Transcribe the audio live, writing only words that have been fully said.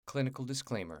Clinical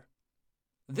disclaimer.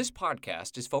 This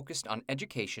podcast is focused on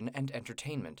education and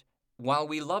entertainment. While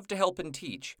we love to help and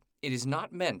teach, it is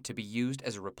not meant to be used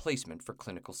as a replacement for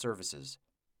clinical services.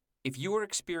 If you are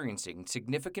experiencing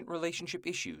significant relationship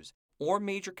issues or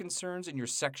major concerns in your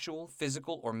sexual,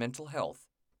 physical, or mental health,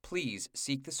 please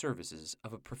seek the services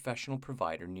of a professional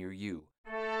provider near you.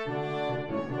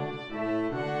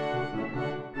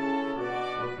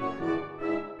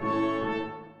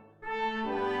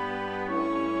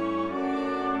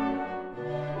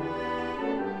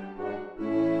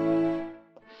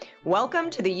 Welcome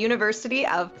to the University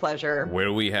of Pleasure,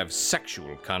 where we have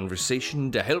sexual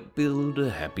conversation to help build a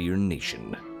happier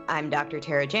nation. I'm Dr.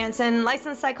 Tara Jansen,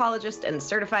 licensed psychologist and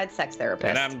certified sex therapist.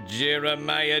 And I'm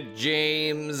Jeremiah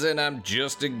James, and I'm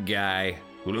just a guy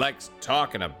who likes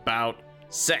talking about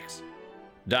sex.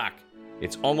 Doc,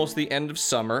 it's almost the end of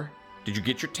summer. Did you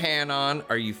get your tan on?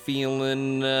 Are you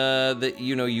feeling that,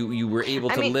 you were able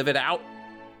to live it out?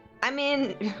 I'm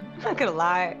not gonna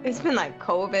lie, it's been like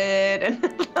COVID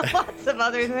and lots of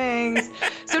other things.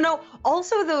 So no,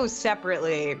 also those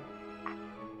separately,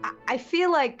 I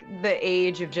feel like the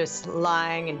age of just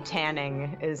lying and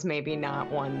tanning is maybe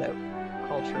not one that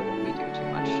culturally we do too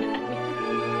much.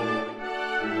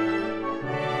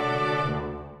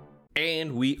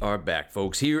 And we are back,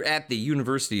 folks, here at the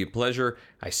University of Pleasure.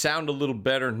 I sound a little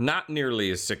better, not nearly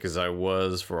as sick as I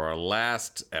was for our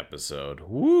last episode.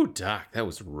 Woo, Doc, that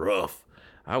was rough.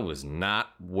 I was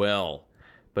not well.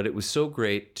 But it was so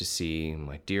great to see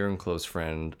my dear and close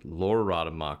friend, Laura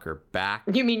Rademacher, back.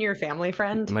 You mean your family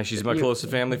friend? She's my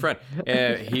closest family friend.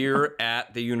 Here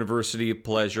at the University of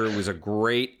Pleasure. It was a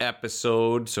great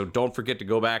episode, so don't forget to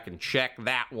go back and check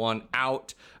that one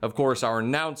out. Of course, our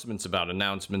announcements about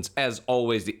announcements. As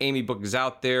always, the Amy book is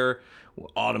out there.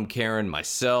 Autumn Karen,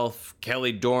 myself,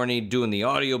 Kelly Dorney doing the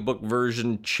audiobook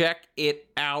version. Check it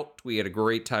out. We had a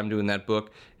great time doing that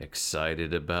book.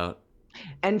 Excited about.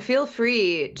 And feel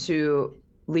free to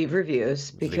leave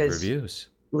reviews because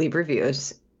leave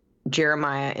reviews.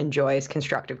 Jeremiah enjoys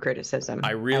constructive criticism.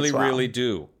 I really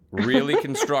do. Really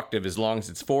constructive, as long as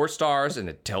it's 4 stars and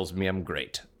it tells me I'm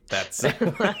great. That's there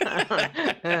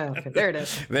it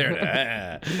is. There it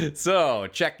is. So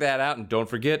check that out, and don't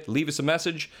forget, leave us a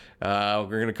message. We're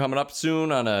going to come up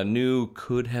soon on a new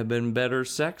Could Have Been Better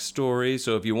sex story.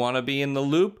 So if you want to be in the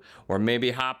loop, or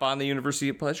maybe hop on the University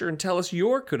of Pleasure and tell us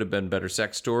your Could Have Been Better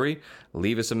sex story,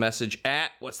 leave us a message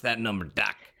at, what's that number,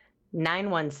 Doc?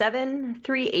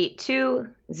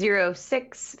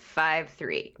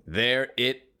 917-382-0653. There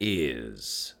it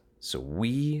is. So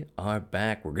we are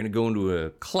back. We're going to go into a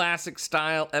classic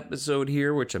style episode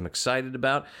here, which I'm excited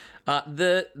about.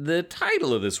 The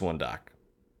title of this one, Doc,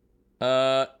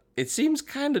 it seems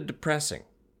kind of depressing.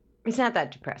 It's not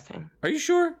that depressing. Are you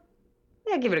sure?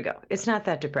 Yeah, give it a go. It's not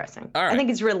that depressing. All right. I think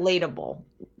it's relatable.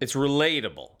 It's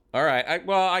relatable. All right.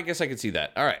 I guess I can see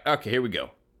that. All right. Okay, here we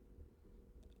go.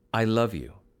 I love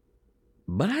you,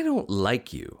 but I don't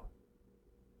like you.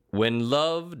 When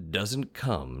love doesn't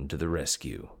come to the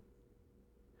rescue.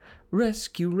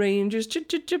 Rescue Rangers,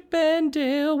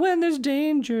 Bandale, when there's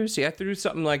danger. See, I threw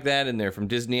something like that in there from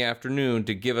Disney Afternoon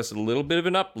to give us a little bit of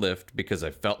an uplift because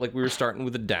I felt like we were starting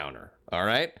with a downer. All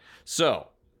right? So,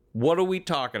 what are we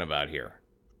talking about here?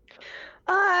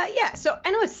 Yeah, so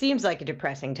I know it seems like a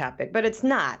depressing topic, but it's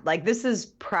not. Like, this is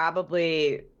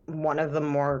probably one of the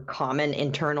more common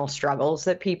internal struggles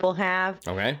that people have.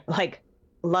 Okay. Like,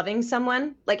 loving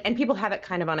someone, and people have it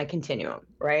kind of on a continuum,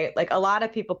 right? Like, a lot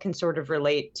of people can sort of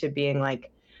relate to being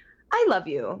like, I love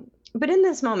you, but in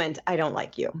this moment, I don't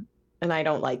like you. And I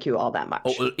don't like you all that much.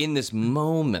 Oh, in this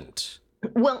moment.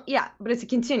 Well, yeah, but it's a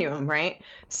continuum, right?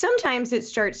 Sometimes it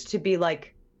starts to be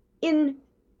like, in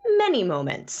many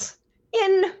moments,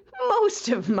 in most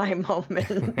of my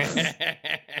moments.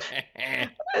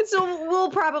 So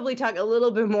we'll probably talk a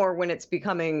little bit more when it's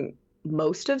becoming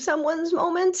most of someone's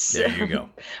moments. There you go.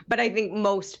 But I think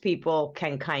most people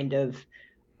can kind of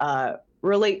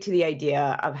relate to the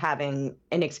idea of having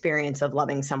an experience of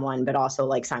loving someone, but also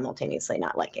simultaneously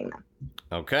not liking them.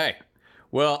 Okay.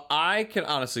 Well, I can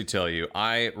honestly tell you,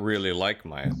 I really like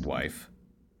my wife.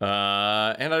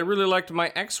 And I really liked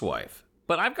my ex-wife.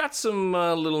 But I've got some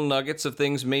little nuggets of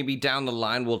things maybe down the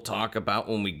line we'll talk about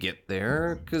when we get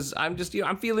there. Because I'm just,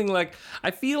 I'm feeling like,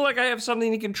 I have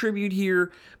something to contribute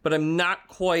here, but I'm not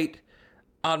quite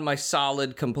on my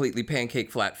solid, completely pancake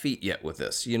flat feet yet with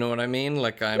this. You know what I mean?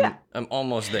 I'm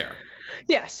almost there.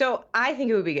 Yeah, so I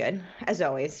think it would be good, as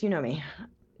always, you know me,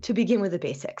 to begin with the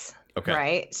basics. Okay.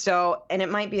 Right? So, and it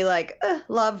might be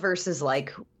love versus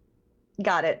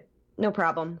got it, no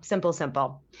problem,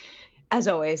 simple. As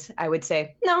always, I would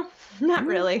say, no, not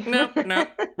really. No,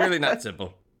 really not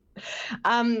simple.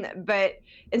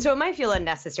 And so it might feel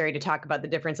unnecessary to talk about the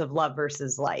difference of love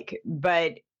versus like,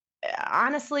 but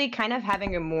honestly, kind of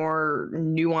having a more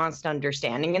nuanced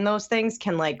understanding in those things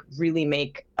can like really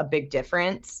make a big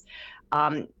difference.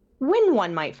 When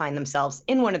one might find themselves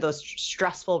in one of those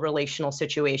stressful relational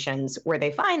situations where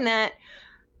they find that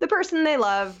the person they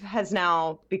love has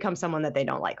now become someone that they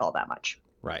don't like all that much.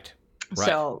 Right.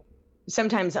 So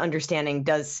sometimes understanding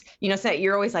does, say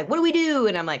you're always like, what do we do?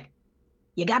 And I'm like,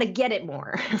 you got to get it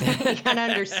more. You got to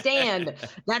understand.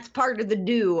 That's part of the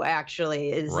do,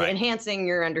 actually, is enhancing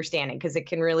your understanding, because it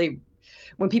can really,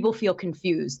 when people feel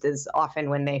confused is often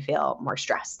when they feel more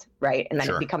stressed, right? And then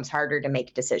it becomes harder to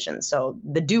make decisions. So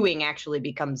the doing actually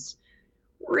becomes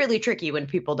really tricky when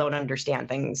people don't understand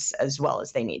things as well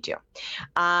as they need to.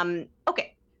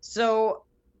 Okay, so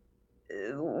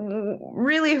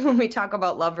really, when we talk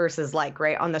about love versus like,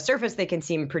 right, on the surface, they can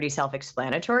seem pretty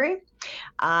self-explanatory.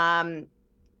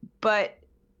 But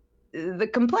the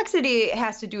complexity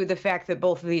has to do with the fact that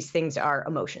both of these things are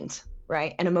emotions,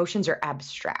 right? And emotions are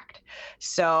abstract.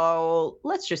 So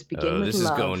let's just begin with love. This is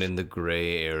going in the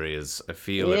gray areas. I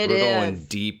feel it. We're going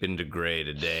deep into gray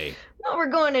today. Well,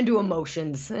 we're going into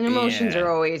emotions, and emotions are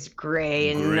always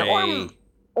gray and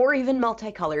or even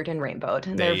multicolored and rainbowed.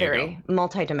 And they're very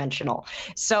multidimensional.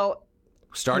 So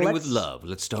starting with love.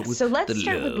 Let's start with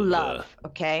with love,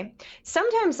 okay?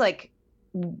 Sometimes, like,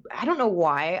 I don't know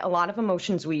why a lot of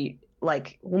emotions we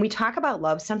like when we talk about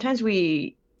love, sometimes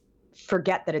we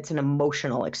forget that it's an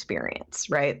emotional experience,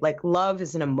 right? Like love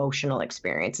is an emotional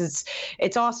experience.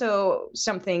 It's also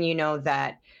something,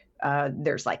 that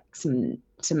there's like some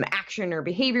action or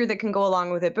behavior that can go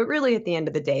along with it. But really at the end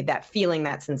of the day, that feeling,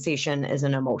 that sensation is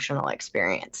an emotional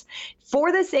experience.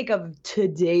 For the sake of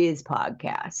today's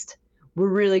podcast, we're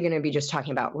really going to be just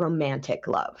talking about romantic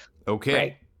love. Okay.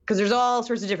 Right? Because there's all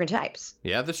sorts of different types.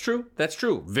 Yeah, that's true. That's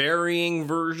true. Varying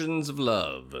versions of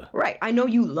love. Right. I know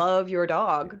you love your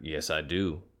dog. Yes, I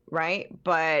do. Right?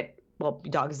 But, well,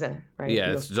 dog's right?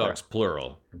 Yeah, it's dog's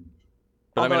plural.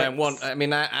 But although I don't want to.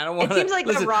 It seems like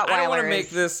listen, the Rottweiler. I don't want to make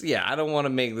this. Yeah, I don't want to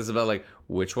make this about like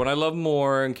which one I love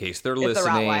more in case they're listening.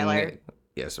 The Rottweiler.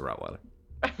 Yes, the Rottweiler.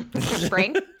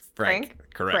 Frank.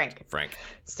 Correct. Frank.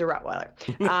 It's the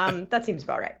Rottweiler. That seems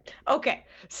about right. Okay,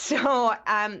 so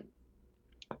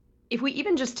if we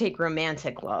even just take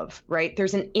romantic love, right?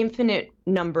 There's an infinite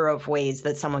number of ways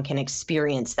that someone can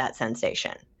experience that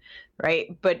sensation.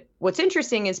 Right. But what's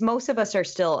interesting is most of us are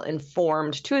still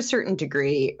informed to a certain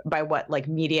degree by what like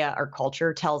media or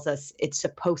culture tells us it's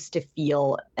supposed to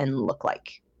feel and look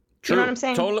like. True. You know what I'm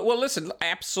saying? Totally. Well, listen,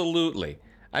 absolutely.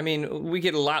 I mean, we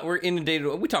get a lot, we're inundated,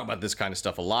 we talk about this kind of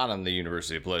stuff a lot on the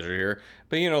University of Pleasure here,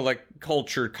 but like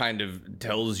culture kind of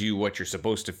tells you what you're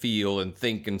supposed to feel and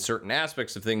think in certain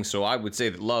aspects of things, so I would say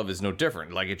that love is no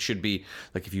different. Like it should be,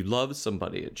 like if you love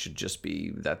somebody, it should just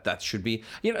be, that should be,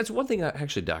 it's one thing I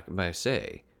actually, Doc, might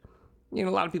say, a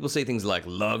lot of people say things like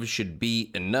love should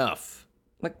be enough.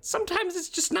 Like sometimes it's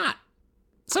just not.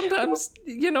 Sometimes,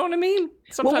 you know what I mean?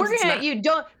 Sometimes well, we're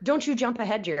gonna don't you jump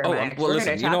ahead, Jeremiah. Well,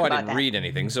 listen, I didn't read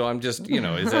anything, so I'm just,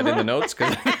 is that in the notes?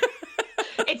 Cause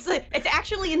it's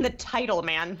actually in the title,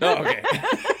 man. Oh, okay.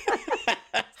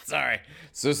 Sorry.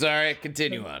 So sorry.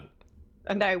 Continue on.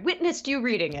 And I witnessed you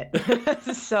reading it,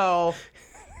 so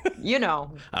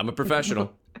I'm a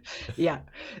professional. Yeah.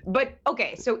 But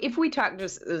okay, so if we talk,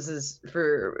 this is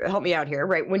for help me out here,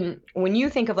 right? When you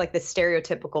think of like the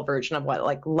stereotypical version of what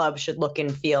like love should look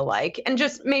and feel like, and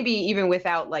just maybe even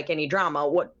without like any drama,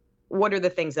 what are the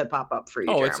things that pop up for you?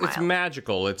 Oh, it's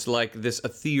magical. It's like this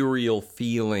ethereal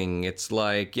feeling. It's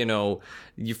like,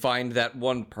 you find that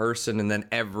one person and then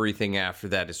everything after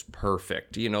that is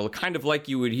perfect. Kind of like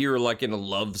you would hear like in a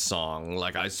love song,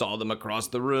 like I saw them across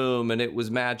the room and it was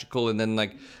magical. And then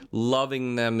like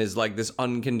loving them is like this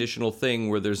unconditional thing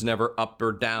where there's never up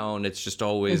or down. It's just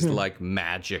always like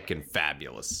magic and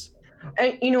fabulous.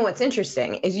 And what's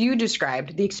interesting is you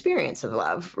described the experience of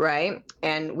love, right?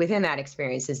 And within that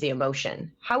experience is the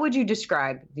emotion. How would you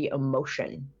describe the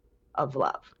emotion of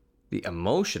love? The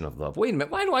emotion of love. Wait a minute.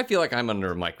 Why do I feel like I'm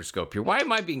under a microscope here? Why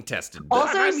am I being tested?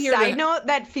 Also, side note,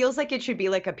 that feels like it should be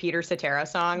like a Peter Cetera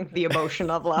song, The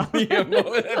Emotion of Love.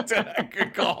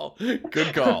 Good call.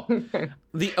 Good call.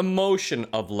 The emotion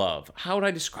of love. How would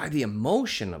I describe the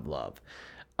emotion of love?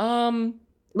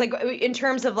 Like in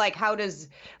terms of like how does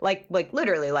like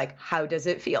literally like how does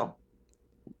it feel?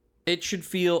 It should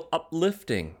feel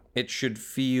uplifting. It should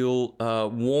feel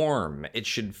warm. It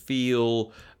should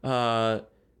feel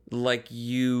like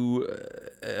you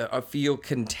feel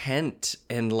content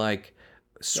and like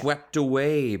swept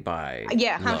away by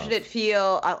Yeah, how love. should it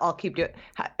feel? I'll keep doing.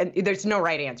 There's no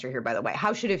right answer here, by the way.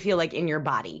 How should it feel like in your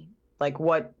body? Like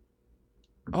what?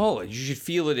 Oh, you should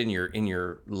feel it in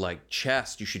your like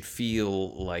chest. You should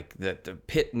feel like the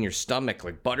pit in your stomach,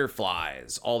 like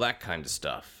butterflies, all that kind of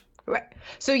stuff. Right.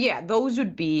 So yeah, those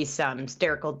would be some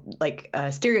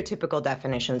stereotypical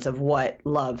definitions of what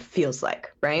love feels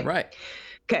like, right? Right.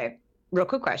 Okay. Real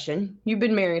quick question. You've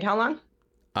been married how long?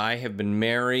 I have been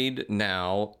married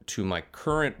now to my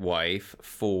current wife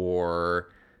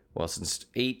for, well, since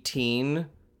 18.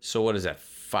 So what is that?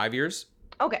 5 years?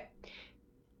 Okay.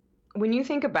 When you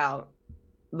think about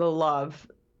the love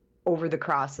over the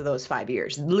course of those 5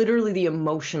 years, literally the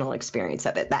emotional experience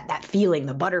of it, that feeling,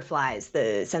 the butterflies,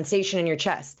 the sensation in your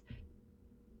chest,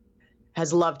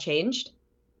 has love changed?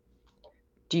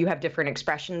 Do you have different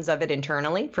expressions of it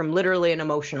internally from literally an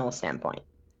emotional standpoint?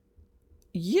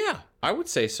 Yeah, I would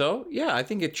say so. Yeah, I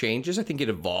think it changes. I think it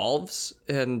evolves,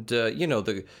 and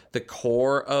the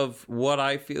core of what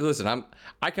I feel. Listen,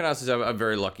 I can honestly say I'm a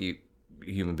very lucky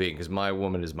human being because my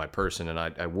woman is my person, and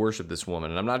I worship this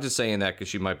woman. And I'm not just saying that because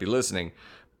she might be listening,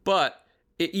 but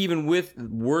even with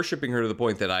worshiping her to the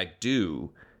point that I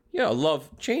do, love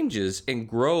changes and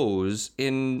grows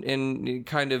in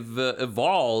kind of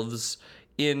evolves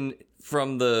in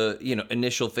from the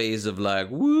initial phase of like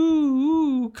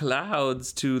woo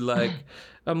clouds to like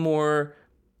a more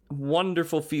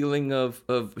wonderful feeling of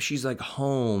she's like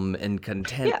home and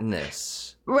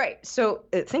contentness. Right. So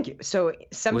thank you. So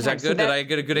sometimes Was that good? Did I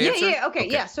get a good answer? Yeah. Okay.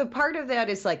 Yeah. So part of that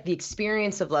is like the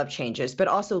experience of love changes, but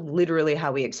also literally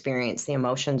how we experience the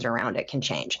emotions around it can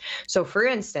change. So for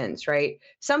instance, right,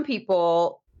 some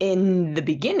people in the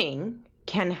beginning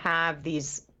can have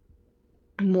these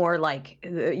more like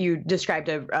you described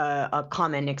a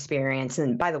common experience,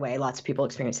 and by the way, lots of people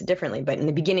experience it differently, but in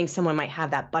the beginning someone might have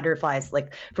that butterflies,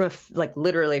 like from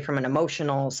literally from an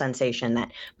emotional sensation,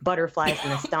 that butterflies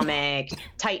in the stomach,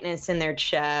 tightness in their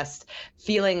chest,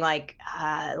 feeling like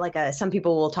some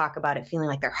people will talk about it feeling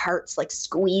like their heart's like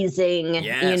squeezing.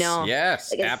 Yes,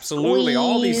 like absolutely,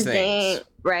 all these things,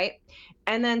 right?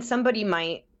 And then somebody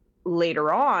might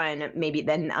later on, maybe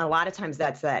then a lot of times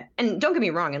that's that. And don't get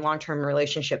me wrong, in long-term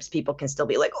relationships, people can still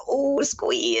be like, oh,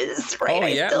 squeeze, right? Oh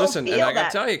yeah, listen, and I gotta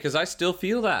tell you, because I still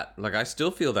feel that. Like I still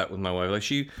feel that with my wife. Like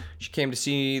she came to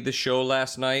see the show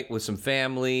last night with some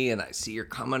family, and I see her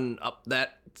coming up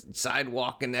that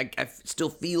sidewalk, and I still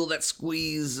feel that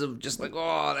squeeze of just like,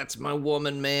 oh, that's my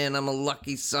woman, man. I'm a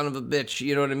lucky son of a bitch.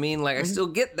 You know what I mean? Like I still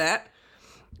get that,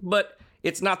 but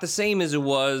it's not the same as it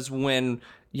was when,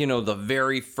 the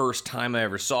very first time I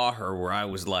ever saw her, where I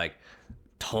was like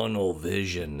tunnel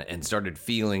vision and started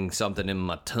feeling something in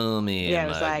my tummy. Yeah, it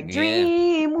was like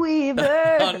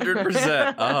Dreamweaver.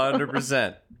 100%.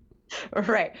 100%.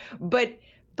 Right.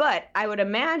 But I would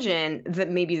imagine that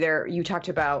maybe you talked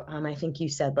about, I think you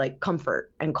said like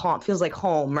comfort and calm, feels like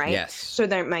home, right? Yes. So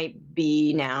there might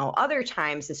be now other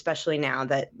times, especially now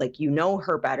that like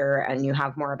her better and you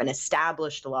have more of an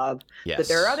established love. Yes. But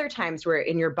there are other times where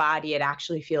in your body it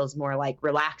actually feels more like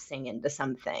relaxing into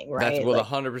something, right? That's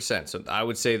 100%. So I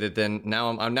would say that then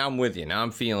now I'm with you. Now I'm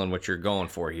feeling what you're going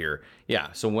for here.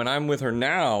 Yeah. So when I'm with her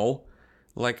now,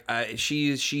 like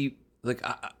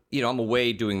I'm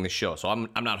away doing the show, so I'm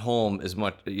not home as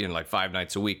much, like 5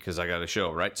 nights a week because I got a show,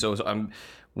 right? So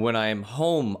when I'm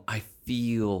home, I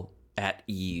feel at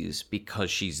ease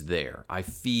because she's there. I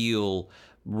feel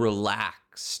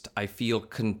relaxed. I feel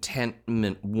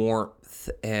contentment, warmth,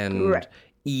 and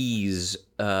ease.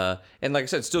 And like I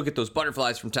said, still get those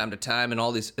butterflies from time to time and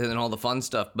all the fun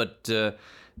stuff, but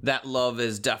that love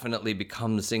has definitely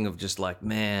become this thing of just like,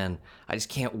 man, I just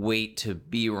can't wait to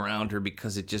be around her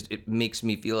because it makes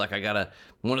me feel like I got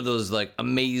one of those like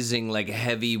amazing, like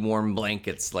heavy, warm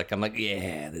blankets. Like, I'm like,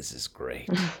 yeah, this is great.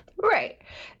 Right.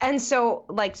 And so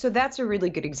that's a really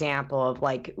good example of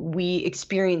like, we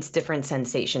experience different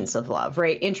sensations of love,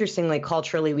 right? Interestingly,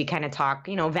 culturally, we kind of talk,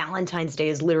 Valentine's Day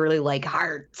is literally like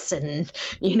hearts and,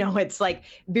 it's like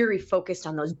very focused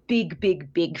on those big,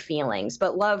 big, big feelings.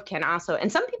 But love can also,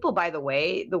 and some people, by the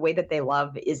way that they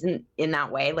love isn't in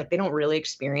that way. Like they don't really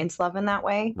experience love in that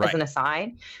way, right. As an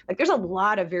aside. Like there's a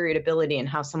lot of variability in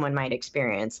how someone might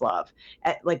experience love,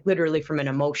 like literally from an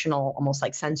emotional, almost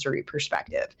like sensory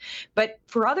perspective. But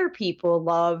for other people,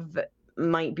 love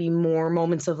might be more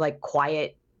moments of like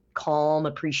quiet, calm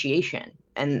appreciation.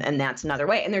 And that's another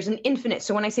way. And there's an infinite.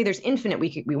 So when I say there's infinite,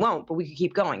 we won't, but we could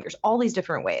keep going. There's all these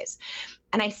different ways.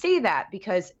 And I say that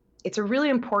because it's a really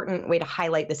important way to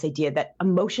highlight this idea that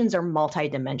emotions are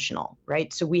multidimensional,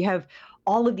 right? So we have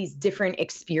all of these different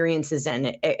experiences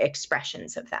and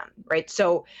expressions of them, right?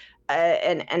 So,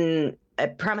 and I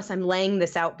promise I'm laying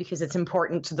this out because it's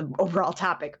important to the overall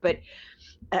topic, but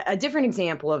a different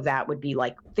example of that would be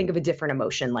like, think of a different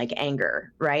emotion like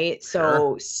anger, right?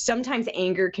 Sure. So sometimes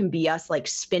anger can be us like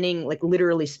spinning, like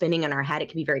literally spinning in our head. It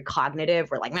can be very cognitive.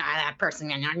 We're like, that person,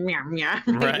 right?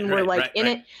 Right, And we're right, like right, in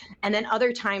right. it. And then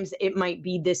other times it might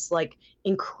be this like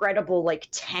incredible, like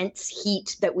tense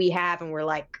heat that we have. And we're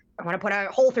like, I want to put a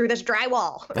hole through this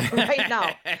drywall right now,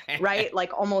 right?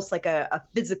 Like almost like a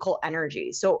physical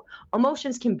energy. So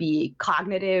emotions can be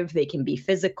cognitive, they can be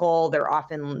physical.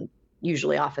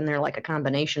 Usually often they're like a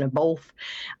combination of both.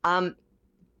 Um,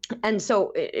 and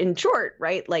so in short,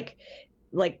 right, like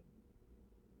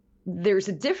there's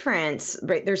a difference,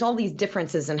 right? There's all these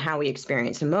differences in how we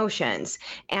experience emotions.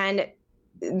 And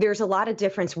there's a lot of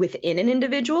difference within an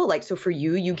individual. Like, so for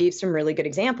you, you gave some really good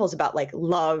examples about like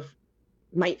love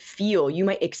you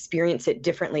might experience it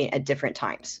differently at different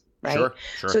times, right? Sure,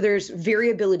 So sure. there's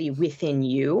variability within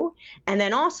you. And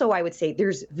then also, I would say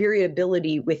there's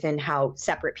variability within how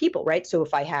separate people, right? So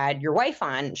if I had your wife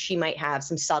on, she might have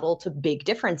some subtle to big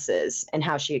differences in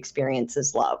how she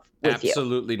experiences love with you.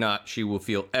 Absolutely not. She will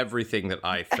feel everything that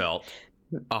I felt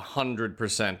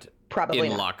 100% Probably in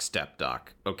not. lockstep,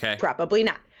 Doc. Okay? Probably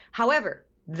not. However,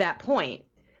 that point,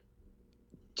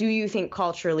 do you think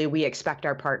culturally we expect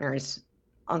our partners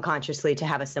unconsciously to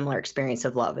have a similar experience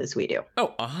of love as we do?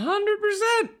 Oh,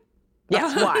 100%.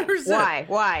 Yes. Why? 100%.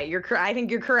 Why? I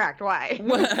think you're correct. Why?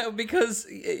 Well, because,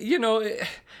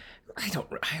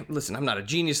 listen, I'm not a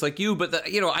genius like you, but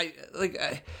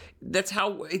that's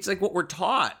how it's like what we're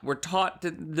taught. We're taught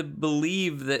to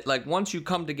believe that like once you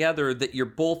come together that you're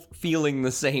both feeling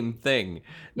the same thing,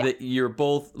 Yeah. that you're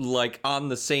both like on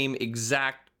the same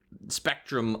exact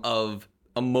spectrum of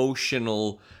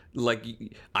emotional. Like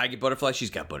I get butterflies, she's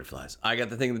got butterflies. I got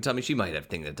the thing in the tummy, she might have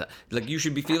thing in the tummy. Like you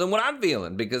should be feeling what I'm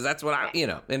feeling because that's what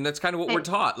and that's kind of what we're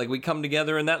taught. Like we come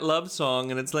together in that love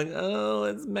song and it's like, oh,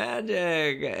 it's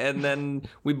magic. And then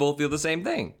we both feel the same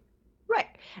thing. Right.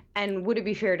 And would it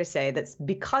be fair to say that's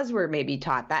because we're maybe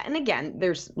taught that? And again,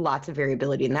 there's lots of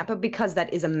variability in that, but because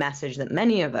that is a message that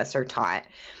many of us are taught,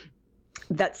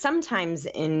 that sometimes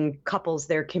in couples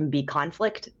there can be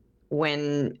conflict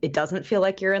when it doesn't feel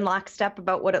like you're in lockstep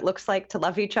about what it looks like to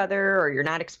love each other or you're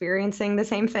not experiencing the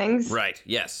same things. Right.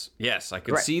 Yes. I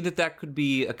could Right. see that could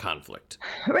be a conflict.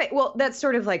 Right. Well, that's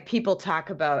sort of like people talk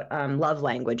about love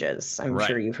languages. I'm Right.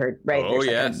 sure you've heard, right? Oh, There's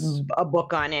like yes. a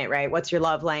book on it, right? What's your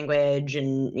love language?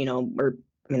 And, or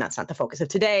I mean, that's not the focus of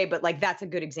today, but like that's a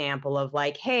good example of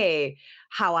like, hey,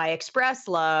 how I express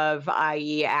love,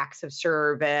 i.e., acts of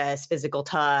service, physical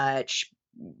touch,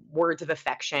 words of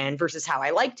affection versus how I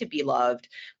like to be loved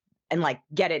and like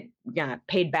get it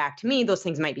paid back to me. Those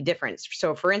things might be different.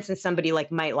 So for instance, somebody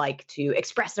like might like to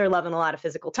express their love in a lot of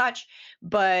physical touch,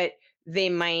 but they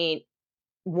might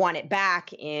want it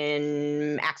back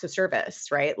in acts of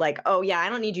service, right? Like, oh yeah, I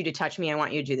don't need you to touch me. I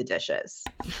want you to do the dishes.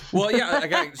 Well, yeah.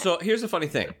 Okay. So here's the funny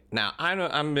thing. Now I know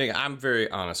I'm very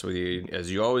honest with you,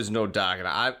 as you always know, Doc. And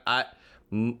I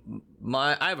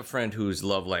have a friend whose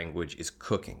love language is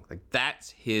cooking. Like that's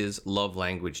his love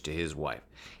language to his wife.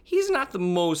 He's not the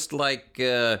most like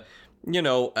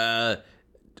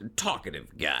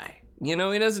talkative guy. He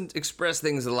doesn't express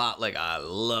things a lot like I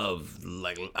love,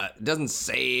 like doesn't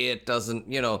say it, doesn't,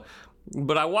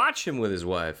 but I watch him with his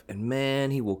wife and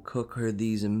man, he will cook her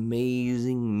these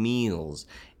amazing meals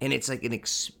and it's like an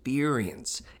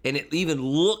experience and it even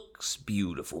looks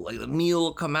beautiful. Like the meal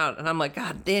will come out and I'm like,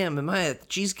 God damn, am I at the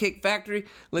Cheesecake Factory?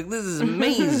 Like this is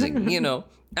amazing,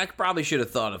 I probably should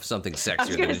have thought of something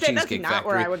sexier than the Cheesecake Factory. That's not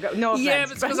where I would go. No offense. Yeah,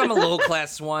 but it's because I'm a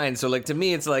low-class swine. So, like, to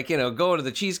me, it's like, going to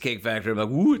the Cheesecake Factory. I'm like,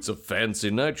 ooh, it's a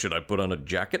fancy night. Should I put on a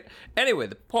jacket? Anyway,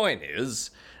 the point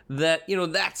is that,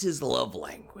 that's his love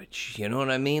language. You know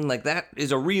what I mean? Like, that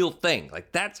is a real thing.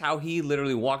 Like, that's how he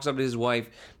literally walks up to his wife,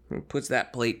 puts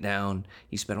that plate down.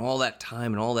 He spent all that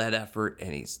time and all that effort,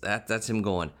 and that's him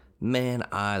going, man,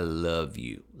 I love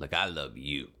you. Like, I love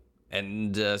you.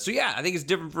 And so, yeah, I think it's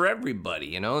different for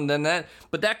everybody, and then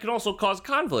but that could also cause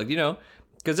conflict,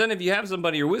 because then if you have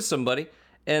somebody, you're with somebody,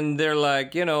 and they're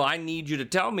like, I need you to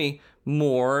tell me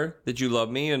more that you love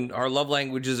me, and our love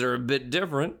languages are a bit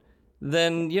different,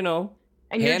 then,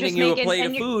 and handing you a plate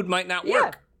of food might not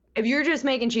work. If you're just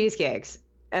making cheesecakes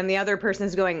and the other person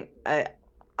is going,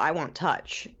 I won't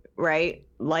touch, right?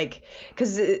 Like,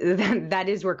 because that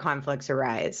is where conflicts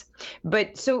arise.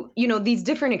 But so, these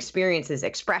different experiences,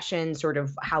 expressions, sort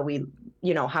of how we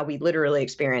literally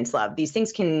experience love, these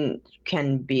things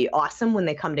can be awesome when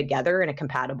they come together in a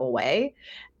compatible way.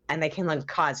 And they can like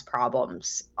cause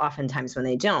problems oftentimes when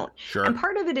they don't. Sure. And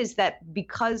part of it is that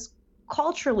because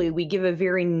culturally, we give a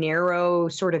very narrow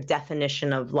sort of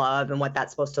definition of love and what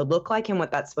that's supposed to look like and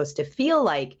what that's supposed to feel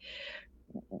like.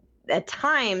 At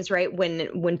times, right,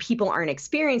 when people aren't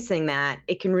experiencing that,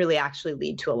 it can really actually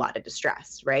lead to a lot of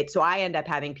distress, right? So I end up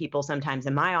having people sometimes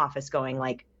in my office going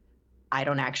like, I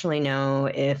don't actually know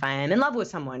if I'm in love with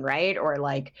someone, right? Or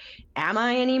like, am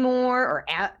I anymore? Or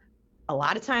a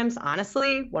lot of times,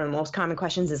 honestly, one of the most common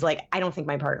questions is like, I don't think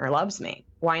my partner loves me.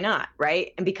 Why not,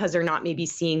 right? And because they're not maybe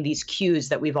seeing these cues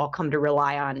that we've all come to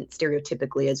rely on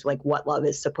stereotypically as like what love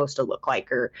is supposed to look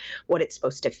like or what it's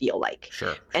supposed to feel like.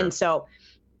 Sure. And so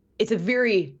it's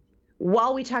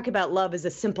while we talk about love as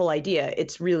a simple idea,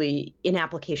 it's really in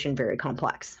application very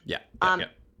complex. Yeah.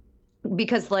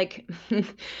 Because like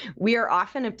we are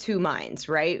often of two minds,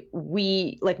 right?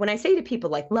 We like when I say to people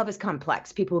like love is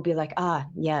complex, people will be like,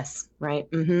 yes, right.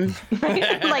 Mm-hmm.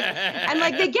 Right?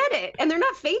 like they get it and they're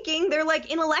not faking. They're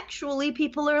like intellectually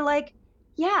people are like,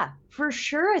 yeah, for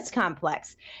sure it's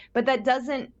complex. But that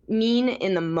doesn't mean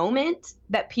in the moment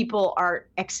that people are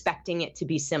expecting it to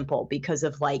be simple because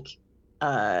of like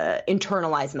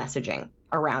internalized messaging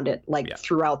around it, like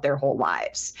throughout their whole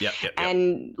lives.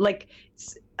 And like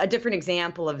a different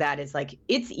example of that is like,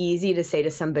 it's easy to say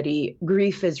to somebody,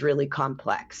 grief is really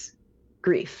complex.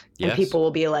 Grief. And people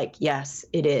will be like, yes,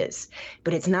 it is.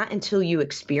 But it's not until you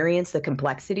experience the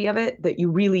complexity of it that you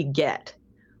really get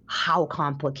how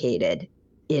complicated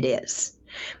it is.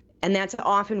 And that's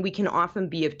we can often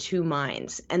be of two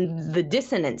minds. And the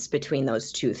dissonance between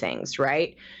those two things,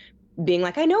 right? Being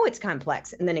like, I know it's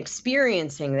complex, and then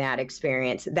experiencing that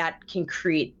experience, that can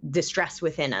create distress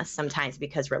within us sometimes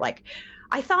because we're like,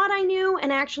 I thought I knew,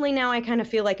 and actually now I kind of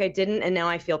feel like I didn't, and now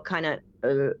I feel kind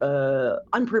of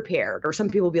unprepared. Or some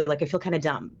people will be like, I feel kind of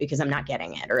dumb because I'm not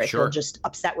getting it, or I feel just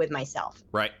upset with myself.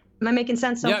 Right. Am I making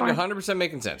sense so far? Yeah, 100%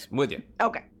 making sense. I'm with you.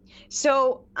 Okay.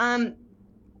 So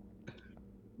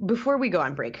before we go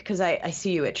on break, because I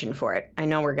see you itching for it. I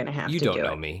know we're going to have to do it. You don't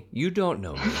know me. You don't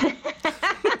know me.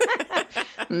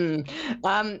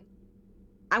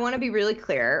 I want to be really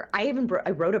clear. I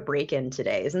wrote a break-in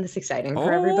today. Isn't this exciting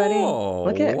for everybody?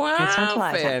 Look at it.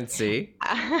 Wow, fancy.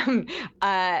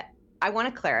 I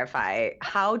want to clarify,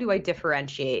 how do I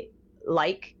differentiate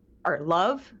like or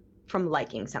love from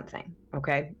liking something?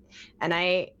 Okay. And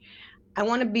I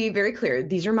want to be very clear.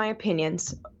 These are my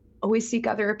opinions. Always seek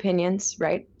other opinions,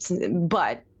 right?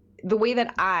 But the way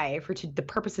that for the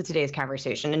purpose of today's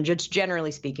conversation, and just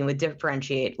generally speaking, would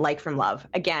differentiate like from love,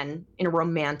 again, in a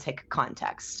romantic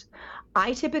context.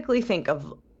 I typically think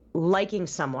of liking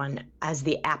someone as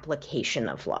the application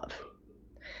of love.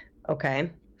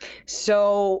 Okay?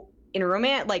 So in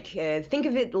a think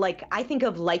of it like, I think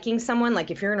of liking someone,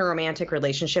 like if you're in a romantic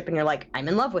relationship and you're like, I'm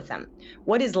in love with them.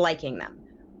 What is liking them?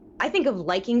 I think of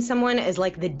liking someone as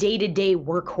like the day-to-day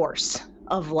workhorse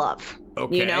of love.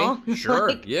 Okay. You know? Sure.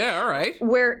 Like, yeah. All right.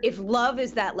 Where if love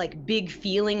is that like big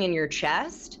feeling in your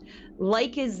chest,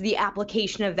 like is the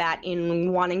application of that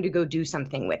in wanting to go do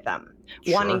something with them,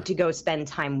 wanting to go spend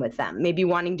time with them, maybe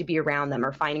wanting to be around them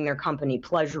or finding their company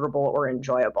pleasurable or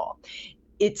enjoyable.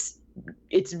 It's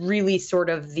really sort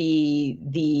of the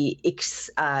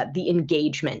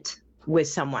engagement with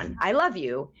someone. I love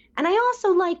you. And I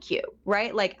also like you,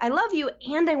 right? Like I love you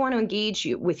and I want to engage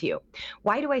with you.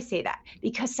 Why do I say that?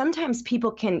 Because sometimes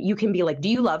you can be like, do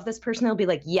you love this person? They'll be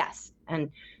like, yes.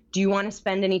 And do you want to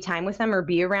spend any time with them or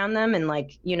be around them and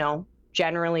like,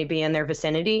 generally be in their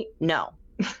vicinity? No.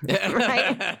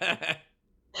 Right?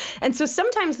 And so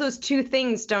sometimes those two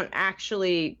things don't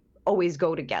actually always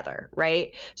go together,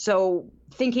 right? So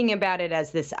thinking about it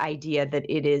as this idea that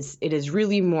it is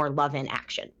really more love in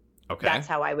action. Okay. That's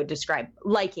how I would describe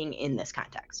liking in this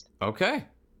context. Okay.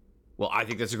 Well, I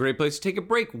think that's a great place to take a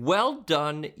break. Well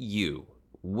done, you.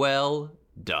 Well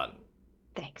done.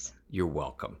 Thanks. You're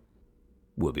welcome.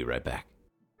 We'll be right back.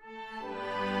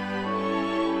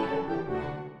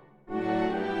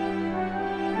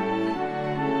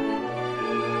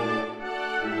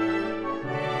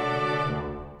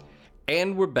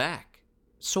 And we're back.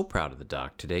 So proud of the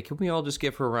doc today. Can we all just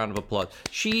give her a round of applause?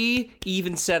 She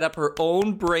even set up her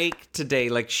own break today.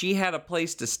 Like she had a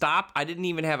place to stop. I didn't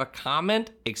even have a comment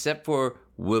except for,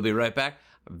 we'll be right back.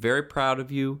 I'm very proud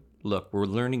of you. Look, we're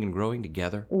learning and growing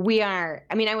together. We are.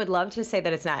 I mean, I would love to say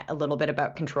that it's not a little bit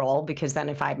about control, because then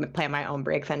if I plan my own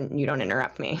break, then you don't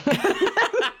interrupt me.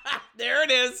 There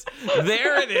it is.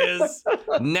 There it is.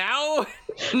 Now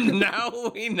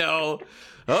we know.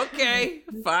 Okay,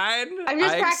 fine. I'm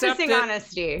just practicing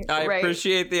honesty. I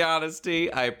appreciate the honesty.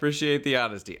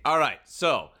 All right,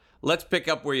 so let's pick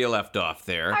up where you left off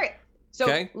there. All right.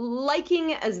 So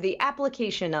liking as the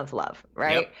application of love,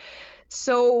 right? Yep.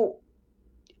 So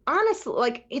honestly,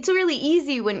 like, it's really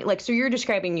easy when, like, so you're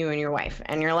describing you and your wife,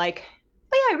 and you're like,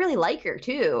 oh yeah, I really like her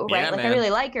too, right? Yeah, Like, I man. really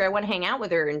like her. I want to hang out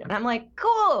with her. And I'm like,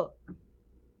 cool.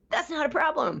 That's not a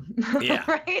problem, Yeah.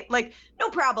 right? Like, no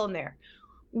problem there.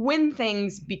 When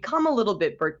things become a little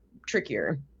bit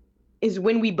trickier is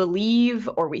when we believe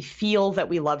or we feel that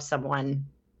we love someone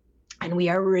and we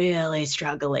are really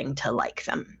struggling to like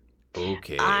them.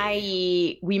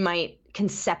 Okay. We might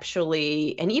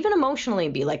conceptually and even emotionally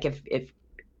be like,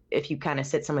 if you kind of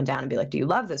sit someone down and be like, do you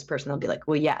love this person? They'll be like,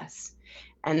 well, yes.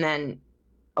 And then,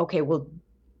 okay, well,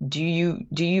 do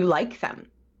you like them?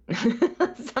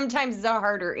 Sometimes it's a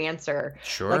harder answer.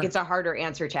 Sure. Like, it's a harder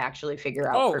answer to actually figure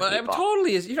out Oh, for it people.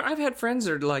 totally is. You know, I've had friends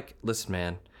that are like, listen,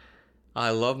 man,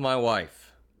 I love my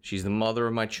wife. She's the mother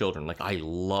of my children. Like, I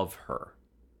love her.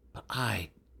 But I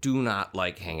do not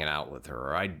like hanging out with her.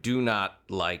 Or I do not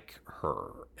like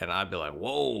her. And I'd be like,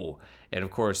 whoa. And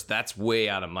of course, that's way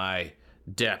out of my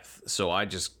depth. So I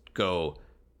just go,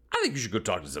 I think you should go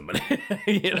talk to somebody,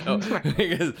 you know,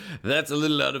 because that's a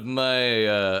little out of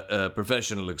my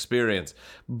professional experience.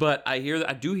 But I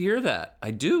do hear that.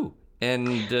 I do.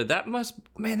 And that must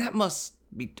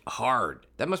be hard.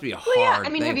 That must be a Well, yeah. hard I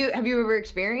mean, thing. have you ever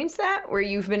experienced that where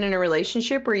you've been in a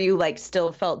relationship where you like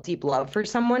still felt deep love for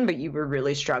someone, but you were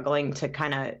really struggling to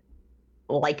kind of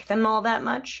like them all that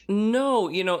much? No,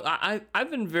 you know, I've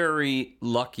been very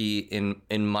lucky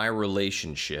in my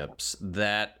relationships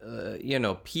that you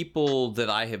know, people that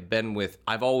I have been with,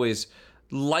 I've always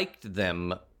liked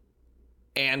them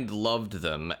and loved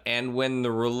them. And when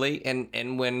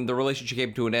and when the relationship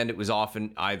came to an end, it was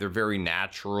often either very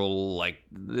natural, like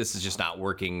this is just not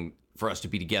working for us to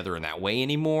be together in that way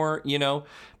anymore, you know,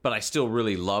 but I still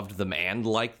really loved them and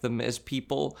liked them as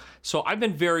people. So I've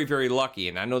been very, very lucky,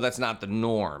 and I know that's not the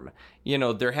norm. You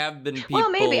know, there have been people.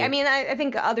 Well, maybe. I mean, I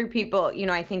think other people, you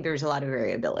know, I think there's a lot of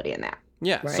variability in that.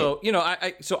 Yeah. Right. So, you know,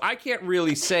 I can't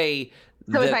really say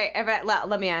So that. if I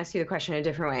let me ask you the question a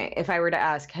different way. If I were to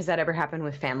ask, has that ever happened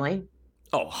with family?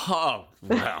 Oh,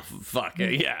 well, fuck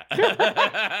it,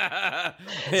 yeah.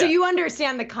 So you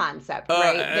understand the concept,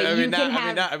 right? That you can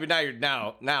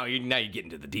have. Now you're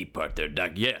getting to the deep part there,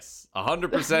 Doug. Yes,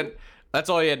 100%. That's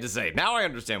all you had to say. Now I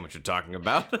understand what you're talking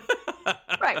about.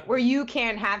 Right, where you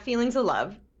can have feelings of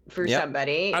love for Yep.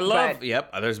 somebody. I love. But,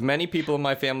 Yep. There's many people in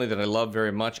my family that I love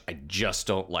very much. I just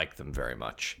don't like them very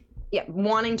much. yeah,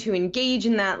 wanting to engage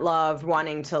in that love,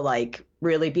 wanting to like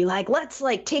really be like, let's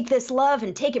like take this love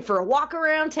and take it for a walk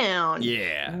around town.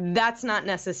 Yeah. That's not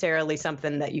necessarily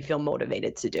something that you feel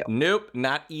motivated to do. Nope.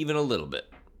 Not even a little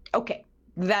bit. Okay.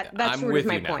 That's I'm sort with of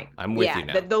my you now. point. I'm with you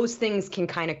now. That those things can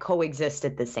kind of coexist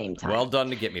at the same time. Well done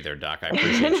to get me there, Doc. I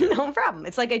appreciate you. No problem.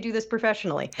 It's like I do this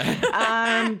professionally.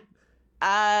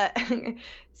 Uh,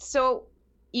 so,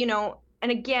 you know,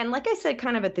 and again, like I said,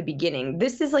 kind of at the beginning,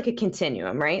 this is like a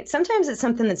continuum, right? Sometimes it's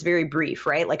something that's very brief,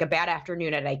 right? Like a bad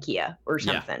afternoon at IKEA or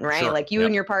something, right? sure. Like you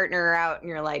and your partner are out and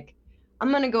you're like, I'm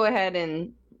going to go ahead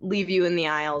and leave you in the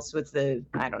aisles with the,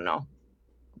 I don't know.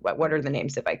 What are the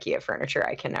names of IKEA furniture?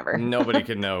 I can never. Nobody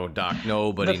can know, Doc.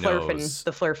 Nobody knows.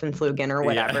 The Flurfenflugen or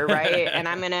whatever, right? And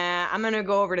I'm gonna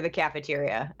go over to the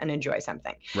cafeteria and enjoy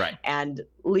something, Right. and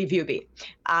leave you be.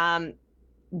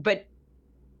 But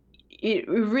it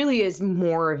really is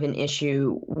more of an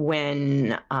issue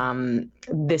when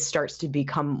this starts to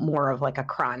become more of like a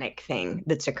chronic thing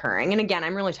that's occurring. And again,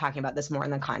 I'm really talking about this more in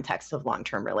the context of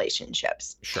long-term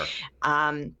relationships. Sure.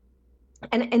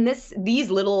 And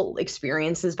these little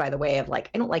experiences, by the way, of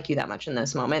like, I don't like you that much in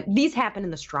this moment, these happen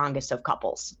in the strongest of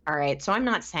couples. All right. So I'm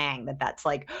not saying that that's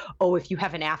like, oh, if you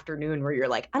have an afternoon where you're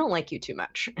like, I don't like you too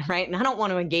much, right? And I don't want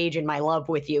to engage in my love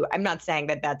with you. I'm not saying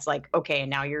that that's like, okay,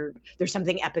 now there's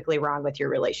something epically wrong with your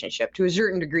relationship. To a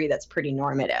certain degree, that's pretty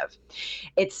normative.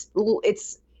 It's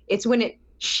when it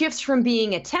shifts from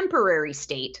being a temporary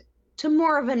state to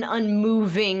more of an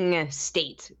unmoving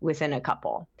state within a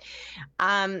couple.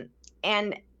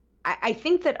 And I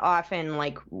think that often,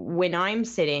 like when I'm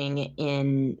sitting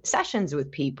in sessions with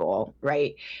people,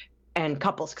 right, and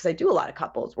couples, because I do a lot of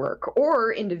couples work,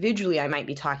 or individually, I might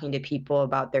be talking to people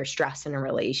about their stress in a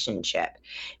relationship.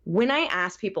 When I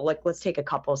ask people, like, let's take a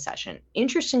couples session,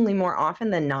 interestingly, more often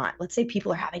than not, let's say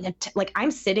people are having like, I'm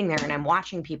sitting there and I'm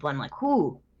watching people, I'm like,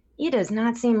 it does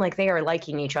not seem like they are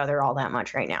liking each other all that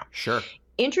much right now. Sure.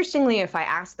 Interestingly, if I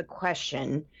ask the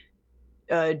question,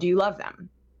 do you love them?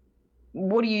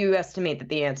 What do you estimate that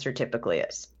the answer typically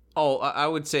is? Oh, I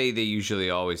would say they usually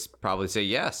always probably say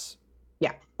yes.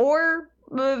 Yeah. Or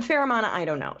a fair amount of I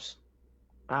don't knows.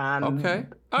 Okay.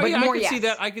 Oh, yeah, I could see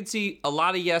that. I could see a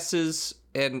lot of yeses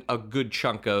and a good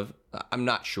chunk of I'm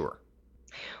not sure.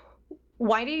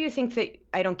 Why do you think that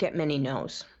I don't get many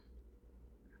no's?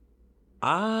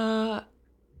 I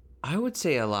would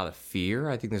say a lot of fear.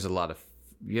 I think there's a lot of,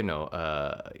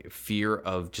 fear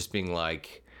of just being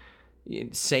like,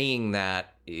 saying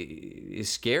that is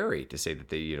scary to say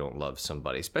that you don't love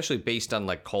somebody, especially based on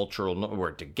like cultural,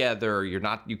 we're together. You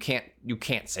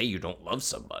can't say you don't love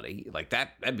somebody like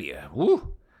that. That'd be a,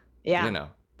 woo, Yeah.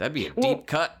 that'd be a deep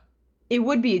cut. It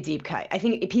would be a deep cut. I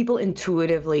think people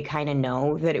intuitively kind of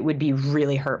know that it would be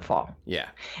really hurtful. Yeah.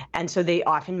 And so they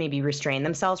often maybe restrain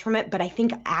themselves from it. But I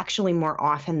think actually more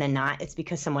often than not, it's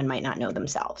because someone might not know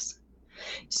themselves.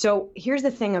 So here's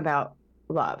the thing about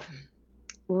love.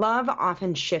 Love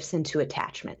often shifts into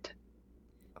attachment,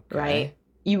 right?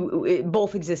 It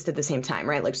both exist at the same time,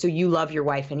 right? Like, so you love your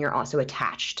wife and you're also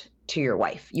attached to your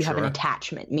wife. You have an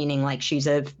attachment, meaning like she's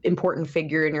an important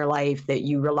figure in your life that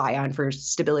you rely on for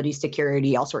stability,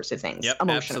 security, all sorts of things. Yep,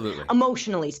 absolutely.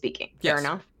 Emotionally speaking. Yes. Fair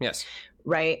enough? Yes.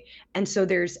 Right? And so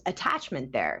there's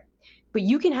attachment there, but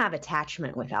you can have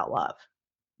attachment without love.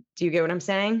 Do you get what I'm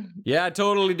saying? Yeah, I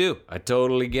totally do. I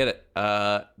totally get it.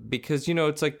 Because,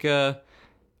 it's like,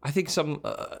 I think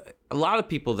a lot of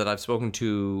people that I've spoken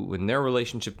to when their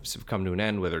relationships have come to an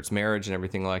end, whether it's marriage and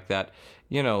everything like that,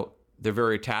 they're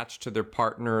very attached to their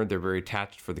partner. They're very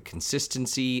attached for the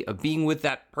consistency of being with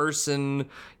that person,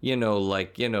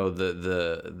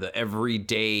 the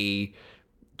everyday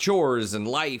chores and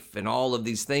life and all of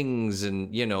these things.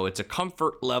 And, it's a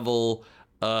comfort level,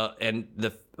 and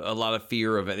a lot of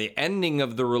fear of it. The ending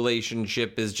of the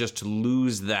relationship is just to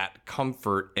lose that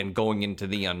comfort and going into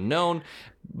the unknown.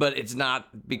 But it's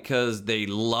not because they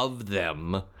love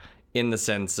them in the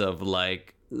sense of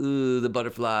like, ooh, the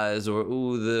butterflies, or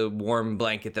ooh, the warm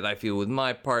blanket that I feel with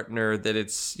my partner, that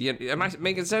it's, am I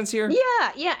making sense here?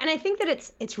 Yeah. And I think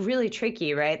that it's really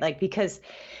tricky, right? Like, because,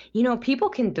 people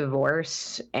can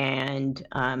divorce and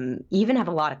even have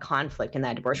a lot of conflict in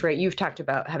that divorce, right? You've talked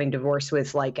about having divorce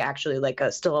with like actually like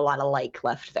still a lot of like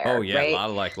left there. Oh yeah, right? a lot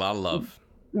of like, a lot of love.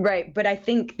 Right. But I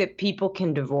think that people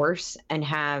can divorce and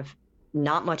have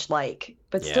not much like,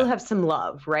 but still have some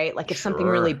love, right? Like if something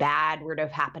really bad were to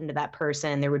have happened to that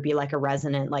person, there would be like a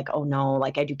resonant, like, oh no,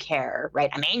 like I do care, right?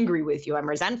 I'm angry with you. I'm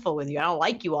resentful with you. I don't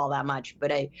like you all that much,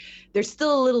 but there's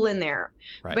still a little in there.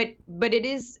 Right. But it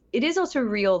is also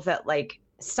real that like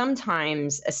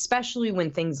sometimes, especially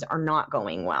when things are not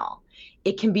going well,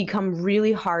 it can become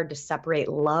really hard to separate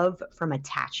love from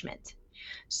attachment.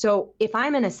 So if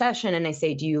I'm in a session and I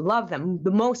say, do you love them?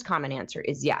 The most common answer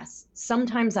is yes.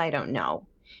 Sometimes I don't know.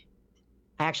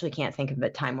 I actually can't think of a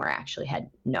time where I actually had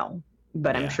no,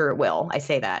 but I'm sure it will. I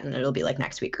say that and it'll be like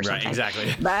next week or something. Right,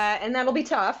 exactly. And that'll be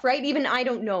tough, right? Even I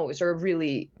don't knows are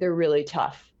really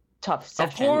tough sessions.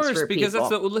 Of course, for because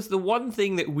people. that's the one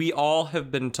thing that we all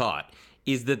have been taught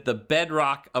is that the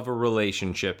bedrock of a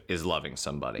relationship is loving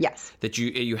somebody. Yes. That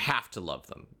you have to love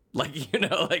them. Like,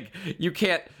 like you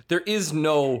can't, there is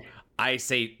no, I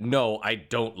say, no, I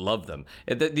don't love them.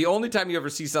 The only time you ever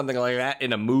see something like that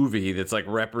in a movie that's like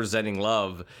representing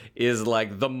love is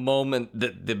like the moment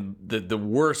that the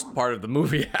worst part of the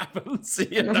movie happens.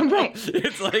 Right.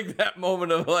 It's like that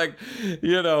moment of like,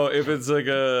 if it's like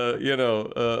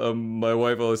my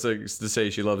wife always likes to say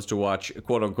she loves to watch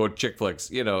quote unquote chick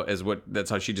flicks, that's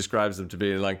how she describes them to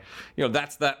be. Like,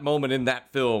 that's that moment in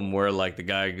that film where like the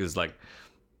guy is like,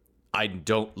 I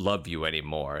don't love you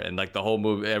anymore. And like the whole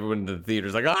movie, everyone in the theater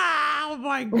is like, oh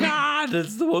my God,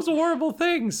 it's the most horrible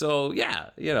thing. So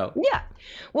yeah. Yeah.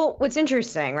 Well, what's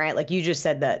interesting, right? Like you just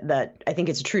said that I think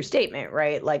it's a true statement,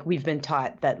 right? Like we've been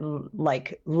taught that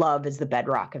like love is the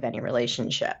bedrock of any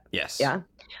relationship. Yes. Yeah.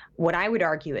 What I would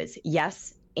argue is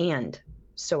yes, and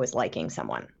so is liking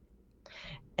someone.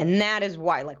 And that is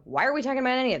why are we talking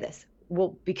about any of this?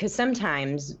 Well, because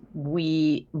sometimes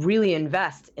we really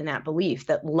invest in that belief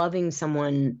that loving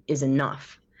someone is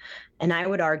enough. And I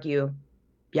would argue,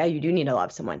 yeah, you do need to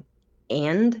love someone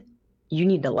and you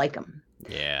need to like them.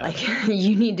 Yeah. Like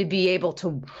you need to be able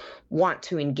to want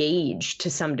to engage to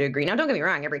some degree. Now, don't get me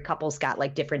wrong. Every couple's got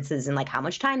like differences in like how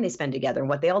much time they spend together and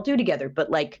what they all do together.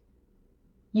 But like,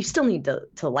 you still need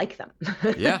to like them.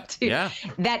 Yeah. Yeah.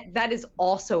 That is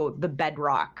also the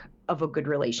bedrock of a good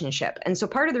relationship. And so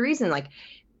part of the reason, like,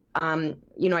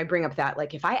 I bring up that,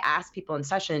 like, if I ask people in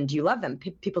session, do you love them?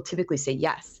 People typically say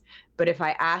yes. But if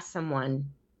I ask someone,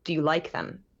 do you like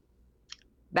them?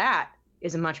 That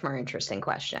is a much more interesting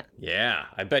question. Yeah.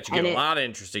 I bet you get a lot of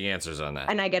interesting answers on that.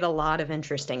 And I get a lot of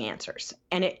interesting answers.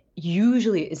 And it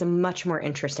usually is a much more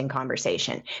interesting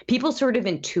conversation. People sort of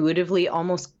intuitively,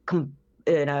 almost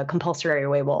in a compulsory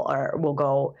way, will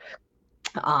go,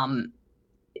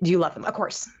 do you love them? Of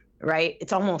course. Right?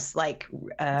 It's almost like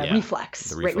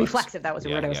reflex, right? Reflexive, that was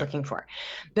the word I was looking for.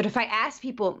 But if I ask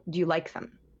people, do you like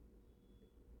them?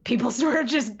 people sort of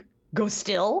just go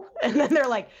still, and then they're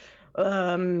like,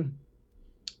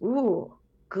 ooh,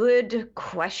 good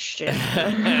question.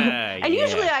 And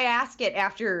usually I ask it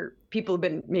after people have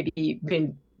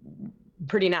been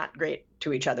pretty not great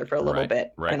to each other for a little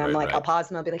bit. And I'm like, I'll pause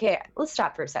and I'll be like, hey, let's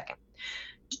stop for a second.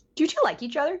 Do you two like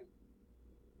each other?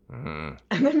 And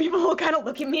then people will kind of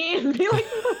look at me and be like,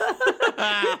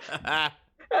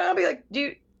 I'll be like,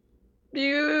 do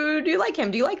you like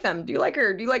him? Do you like them? Do you like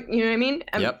her? Do you like, you know what I mean?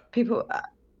 And people,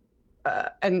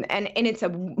 and it's a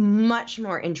much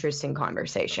more interesting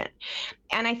conversation.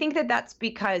 And I think that that's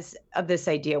because of this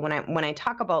idea when I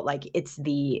talk about like, it's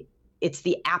the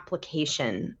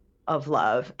application of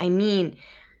love. I mean,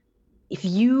 if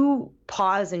you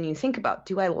pause and you think about,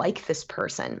 do I like this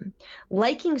person?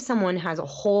 Liking someone has a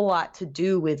whole lot to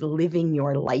do with living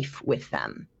your life with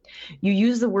them. You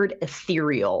used the word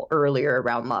ethereal earlier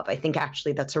around love. I think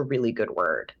actually that's a really good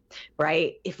word,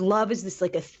 right? If love is this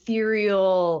like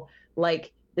ethereal,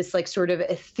 like this like sort of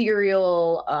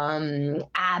ethereal,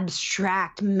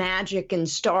 abstract magic and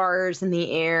stars in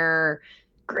the air,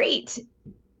 great.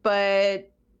 But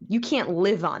you can't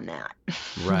live on that,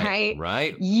 right?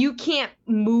 Right. You can't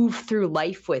move through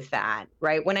life with that,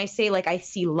 right? When I say like I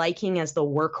see liking as the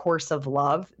workhorse of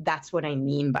love, that's what I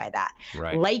mean by that.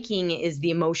 Right. Liking is the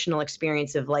emotional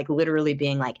experience of like literally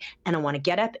being like, and I want to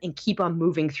get up and keep on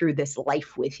moving through this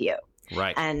life with you.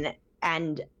 Right.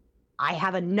 And I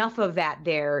have enough of that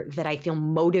there that I feel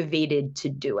motivated to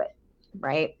do it.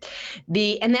 Right.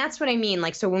 And that's what I mean.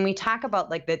 Like, so when we talk about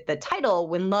like the title,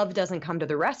 when love doesn't come to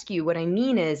the rescue, what I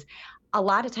mean is a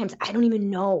lot of times I don't even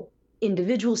know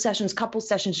individual sessions, couple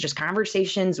sessions, just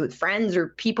conversations with friends or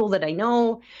people that I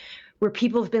know where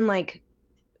people have been like,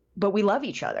 but we love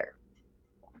each other.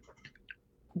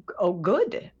 Oh,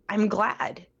 good. I'm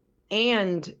glad.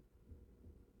 And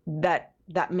that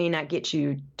may not get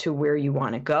you to where you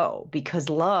want to go because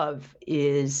love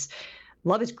is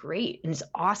great and it's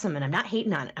awesome. And I'm not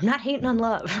hating on it. I'm not hating on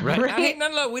love. Right. Not hating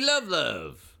on love. We love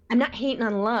love. I'm not hating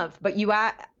on love, but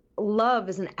love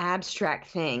is an abstract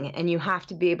thing. And you have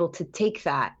to be able to take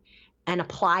that and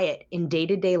apply it in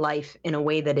day-to-day life in a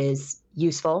way that is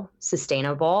useful,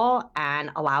 sustainable,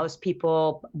 and allows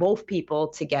both people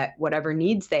to get whatever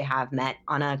needs they have met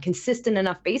on a consistent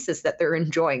enough basis that they're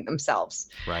enjoying themselves.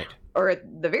 Right. Or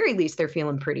at the very least, they're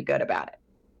feeling pretty good about it.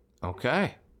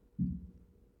 Okay.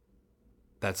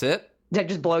 That's it? Did that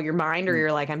just blow your mind, or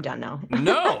you're like, I'm done now?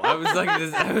 No, I was like,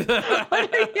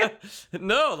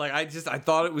 no, like I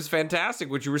thought it was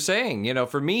fantastic what you were saying. You know,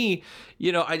 for me,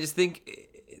 you know, I just think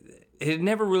it had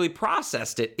never really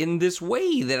processed it in this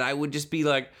way that I would just be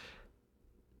like,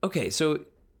 okay, so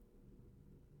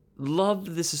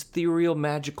love, this ethereal,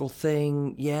 magical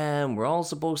thing, yeah, and we're all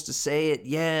supposed to say it,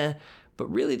 yeah. But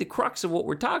really the crux of what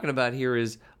we're talking about here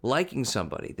is liking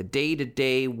somebody, the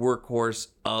day-to-day workhorse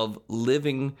of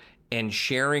living and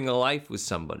sharing a life with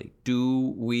somebody.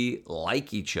 Do we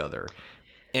like each other?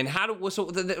 And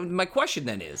my question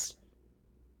then is,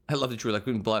 I love that you were like,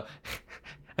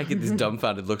 I get these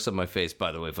dumbfounded looks on my face,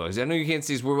 by the way, folks. I know you can't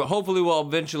see this. Hopefully we'll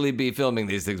eventually be filming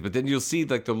these things, but then you'll see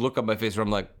like the look on my face where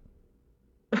I'm like,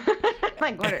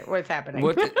 what's happening?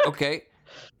 Okay.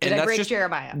 Did I break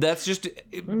Jeremiah? That's just,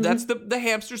 that's the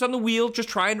hamsters on the wheel just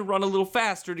trying to run a little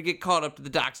faster to get caught up to the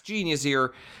Doc's genius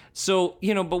here. So,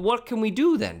 you know, but what can we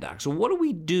do then, Doc? So what do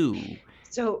we do?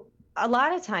 So a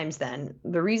lot of times then,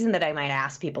 the reason that I might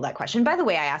ask people that question, by the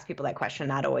way, I ask people that question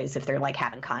not always if they're like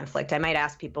having conflict. I might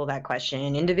ask people that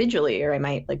question individually, or I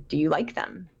might like, do you like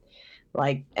them?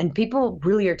 Like, and people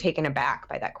really are taken aback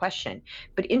by that question.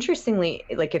 But interestingly,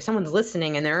 like if someone's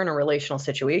listening and they're in a relational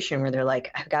situation where they're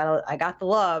like, I got the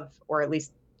love, or at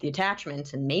least the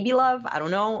attachment, and maybe love, I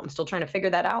don't know, I'm still trying to figure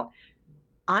that out.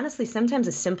 Honestly, sometimes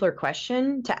a simpler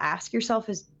question to ask yourself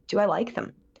is, do I like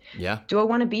them? Yeah. Do I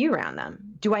want to be around them?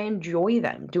 Do I enjoy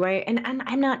them? And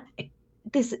I'm not,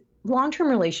 this long-term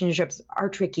relationships are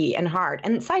tricky and hard.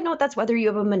 And side note, that's whether you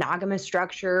have a monogamous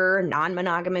structure, a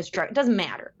non-monogamous structure, it doesn't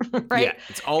matter, right? Yeah,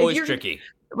 it's always tricky.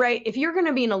 Right. If you're going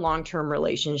to be in a long-term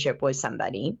relationship with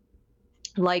somebody,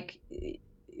 like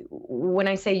when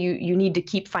I say you need to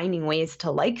keep finding ways to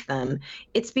like them,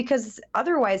 it's because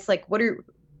otherwise, like, what are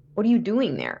you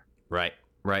doing there? Right.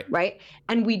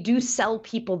 And we do sell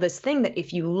people this thing that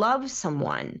if you love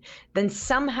someone, then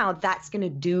somehow that's going to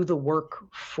do the work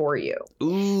for you.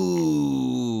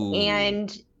 Ooh.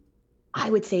 And I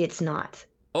would say it's not.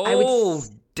 Oh,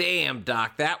 damn,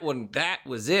 Doc. That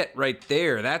was it right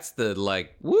there. That's the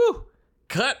like, woo,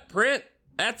 cut, print.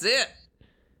 That's it.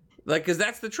 Like, because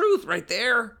that's the truth right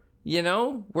there. You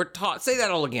know, we're taught. Say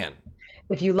that all again.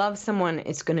 If you love someone,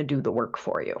 it's going to do the work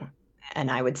for you.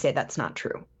 And I would say that's not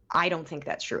true. I don't think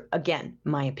that's true. Again,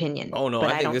 my opinion. Oh no,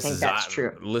 but I think don't this think is that's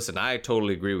true. Listen, I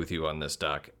totally agree with you on this,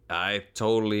 Doc. I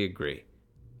totally agree.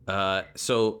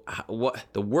 So what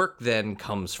the work then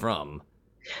comes from?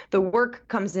 The work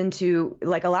comes into,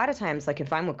 like, a lot of times, like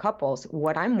if I'm with couples,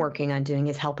 what I'm working on doing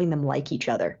is helping them like each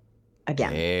other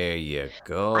again. There you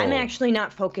go. I'm actually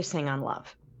not focusing on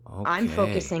love. I'm Okay.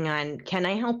 focusing on, can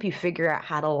I help you figure out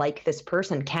how to like this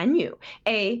person? Can you?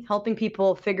 Helping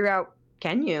people figure out,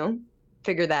 can you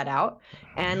figure that out?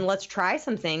 And let's try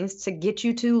some things to get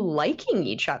you to liking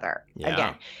each other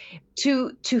again.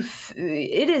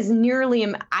 It is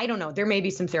nearly, I don't know, there may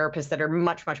be some therapists that are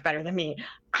much, much better than me.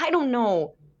 I don't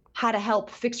know how to help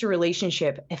fix a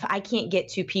relationship if I can't get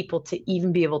two people to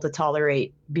even be able to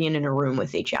tolerate being in a room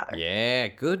with each other. Yeah,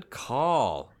 good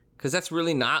call. Because that's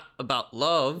really not about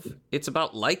love. It's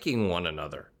about liking one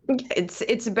another.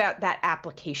 It's about that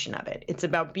application of it. It's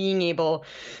about being able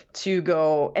to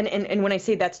go, and when I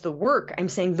say that's the work, I'm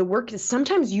saying the work is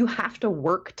sometimes you have to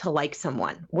work to like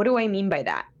someone. What do I mean by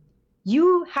that?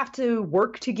 You have to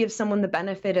work to give someone the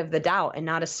benefit of the doubt and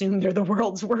not assume they're the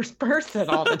world's worst person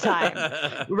all the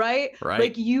time. Right?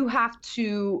 Like you have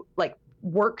to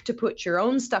work to put your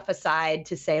own stuff aside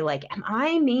to say, like, am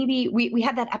I maybe we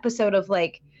had that episode of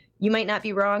like, you might not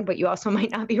be wrong, but you also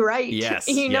might not be right. Yes,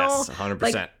 you know? yes,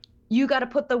 100%. Like, you got to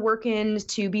put the work in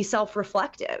to be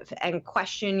self-reflective and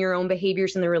question your own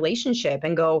behaviors in the relationship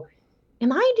and go,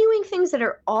 am I doing things that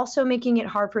are also making it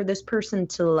hard for this person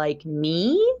to like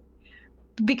me?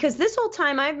 Because this whole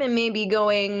time I've been maybe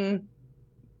going,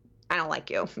 I don't like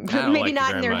you. Maybe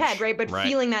not in their head, right? But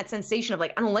feeling that sensation of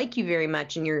like, I don't like you very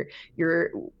much. And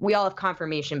we all have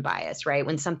confirmation bias, right?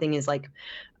 When something is like,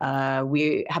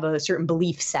 we have a certain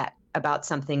belief set about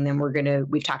something, then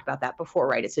we've talked about that before,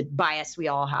 right? It's a bias we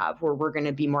all have where we're going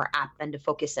to be more apt than to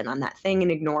focus in on that thing and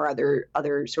ignore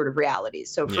other sort of realities.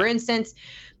 So for instance,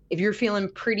 if you're feeling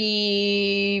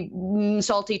pretty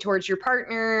salty towards your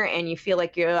partner and you feel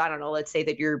like I don't know, let's say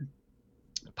that your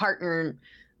partner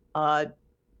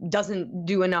doesn't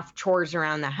do enough chores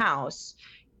around the house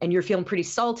and you're feeling pretty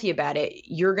salty about it,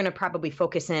 you're going to probably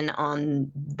focus in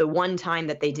on the one time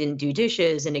that they didn't do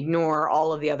dishes and ignore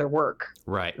all of the other work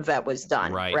that was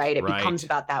done, right? It becomes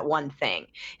about that one thing.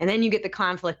 And then you get the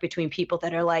conflict between people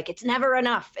that are like, it's never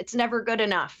enough. It's never good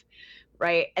enough,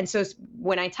 right? And so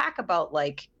when I talk about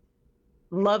like,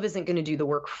 love isn't going to do the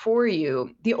work for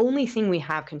you, the only thing we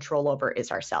have control over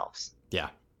is ourselves. Yeah.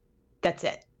 That's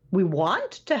it. We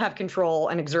want to have control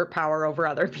and exert power over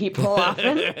other people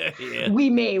often. We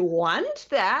may want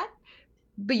that,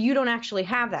 but you don't actually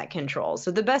have that control.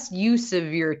 So the best use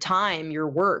of your time, your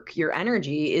work, your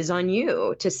energy is on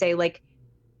you to say, like,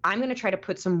 I'm going to try to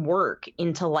put some work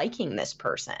into liking this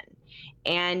person.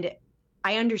 And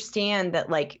I understand that,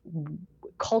 like,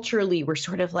 culturally, we're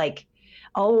sort of like,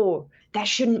 oh, that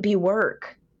shouldn't be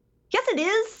work. Yes, it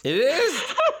is. It is.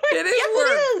 It is yes, work.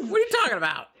 It is. What are you talking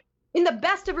about? In the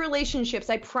best of relationships,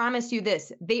 I promise you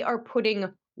this, they are putting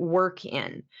work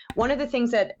in. One of the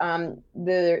things that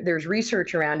there's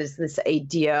research around is this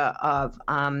idea of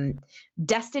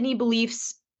destiny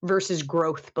beliefs versus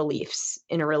growth beliefs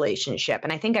in a relationship.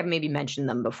 And I think I've maybe mentioned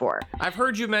them before. I've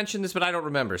heard you mention this, but I don't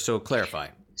remember. So clarify.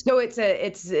 So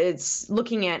it's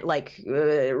looking at like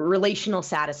relational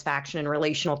satisfaction and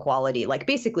relational quality, like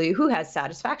basically who has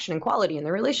satisfaction and quality in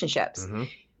their relationships. Mm-hmm.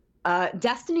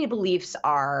 Destiny beliefs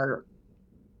are,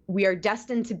 we are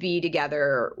destined to be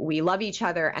together, we love each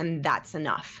other, and that's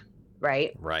enough,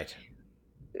 right? Right.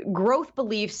 Growth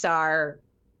beliefs are,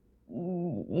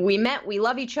 we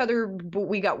love each other, but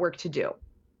we got work to do.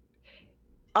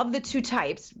 Of the two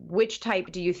types, which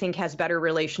type do you think has better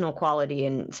relational quality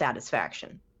and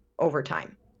satisfaction over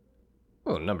time?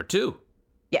 Oh, number two.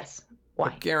 Yes.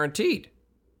 Why? Guaranteed.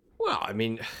 Well, I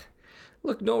mean,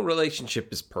 look, no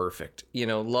relationship is perfect. You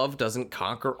know, love doesn't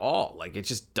conquer all. Like, it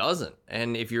just doesn't.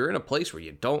 And if you're in a place where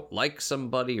you don't like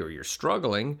somebody or you're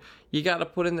struggling, you got to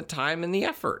put in the time and the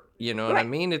effort. You know what I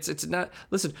mean? It's not,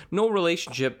 listen, no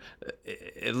relationship,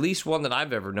 at least one that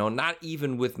I've ever known, not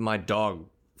even with my dog,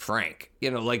 Frank,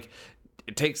 you know, like,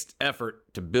 it takes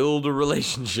effort to build a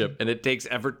relationship and it takes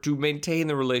effort to maintain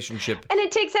the relationship. And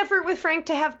it takes effort with Frank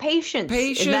to have patience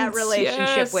in that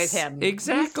relationship with him.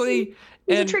 Exactly.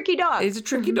 He's a tricky dog. He's a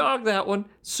tricky dog, that one.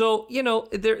 So, you know,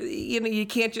 you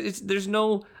can't just,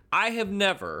 I have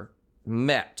never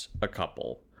met a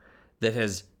couple that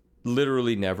has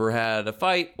literally never had a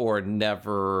fight or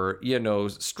never,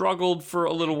 struggled for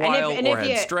a little while or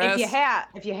had stress.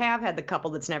 If you have had the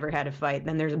couple that's never had a fight,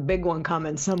 then there's a big one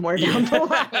coming somewhere down the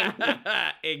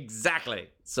line. Exactly.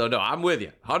 So no, I'm with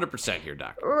you 100% here,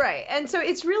 Doc. Right. And so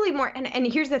it's really more, and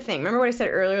here's the thing. Remember what I said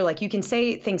earlier? Like, you can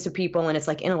say things to people and it's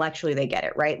like intellectually they get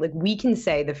it, right? Like, we can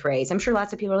say the phrase, I'm sure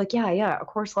lots of people are like, yeah, of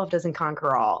course love doesn't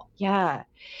conquer all. Yeah.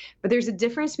 But there's a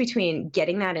difference between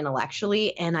getting that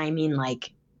intellectually and I mean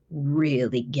like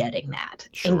really getting that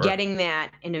and getting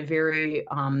that in a very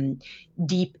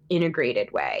deep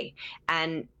integrated way.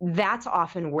 And that's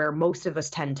often where most of us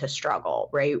tend to struggle,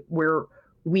 right?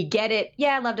 We get it.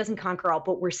 Yeah, love doesn't conquer all,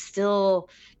 but we're still,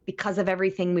 because of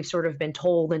everything we've sort of been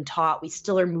told and taught, we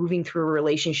still are moving through a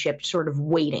relationship sort of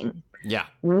waiting. Yeah.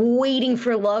 Waiting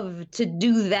for love to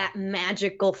do that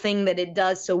magical thing that it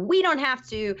does so we don't have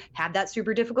to have that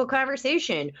super difficult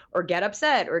conversation or get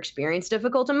upset or experience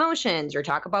difficult emotions or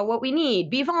talk about what we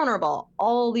need, be vulnerable,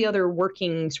 all the other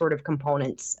working sort of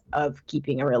components of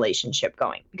keeping a relationship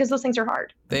going, because those things are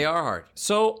hard. They are hard.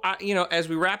 So, as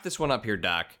we wrap this one up here,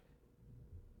 Doc,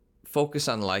 focus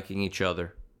on liking each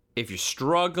other. If you're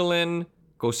struggling,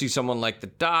 go see someone like the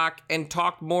Doc and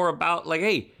talk more about like,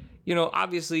 hey,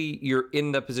 obviously you're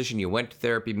in the position, you went to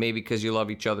therapy, maybe because you love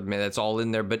each other, man, that's all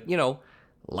in there. But,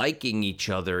 liking each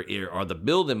other are the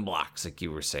building blocks, like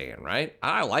you were saying, right?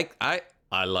 I like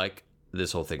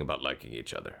this whole thing about liking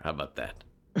each other. How about that?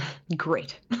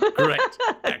 Great.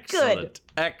 Excellent. Good.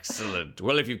 Excellent.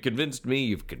 Well, if you've convinced me,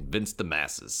 you've convinced the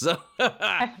masses. So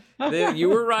you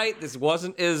were right. This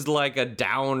wasn't as like a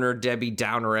downer, Debbie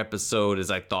Downer episode as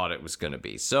I thought it was going to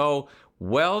be. So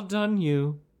well done,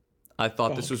 you. I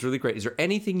thought This was really great. Is there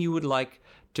anything you would like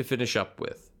to finish up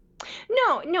with?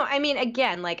 No. I mean,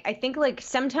 again, like, I think like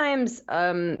sometimes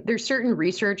there's certain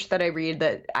research that I read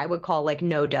that I would call like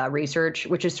no duh research,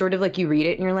 which is sort of like you read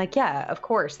it and you're like, yeah, of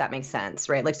course that makes sense,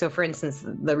 right? Like, so for instance,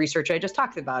 the research I just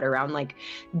talked about around like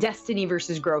destiny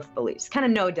versus growth beliefs, kind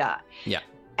of no duh. Yeah.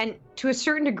 And to a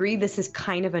certain degree, this is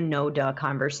kind of a no duh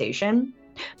conversation,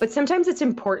 but sometimes it's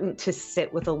important to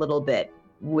sit with a little bit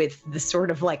with the sort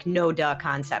of like no duh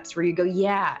concepts where you go,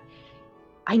 yeah,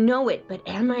 I know it, but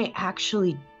am I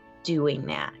actually doing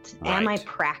that? Right. Am I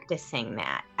practicing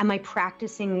that? Am I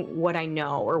practicing what I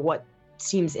know or what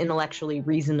seems intellectually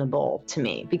reasonable to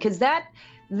me? Because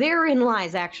therein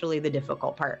lies actually the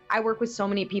difficult part. I work with so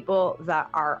many people that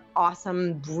are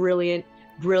awesome, brilliant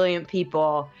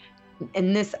people.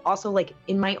 And this also, like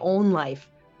in my own life,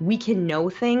 we can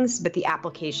know things, but the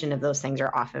application of those things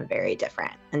are often very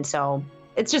different. And so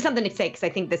it's just something to say, because I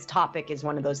think this topic is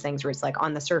one of those things where it's like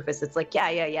on the surface, it's like, yeah,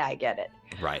 I get it.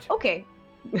 Right. Okay.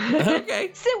 Okay.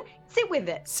 Sit with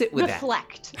it. Sit with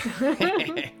Reflect.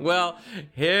 Well,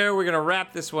 here we're going to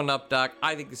wrap this one up, Doc.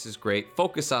 I think this is great.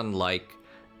 Focus on like.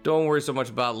 Don't worry so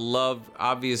much about love.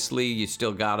 Obviously, you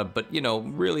still gotta, but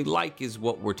really like is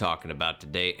what we're talking about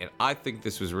today. And I think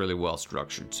this was really well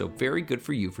structured. So very good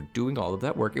for you for doing all of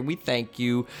that work. And we thank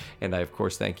you. And I, of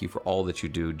course, thank you for all that you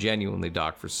do. Genuinely,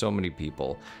 Doc, for so many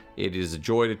people. It is a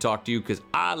joy to talk to you because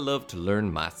I love to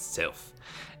learn myself.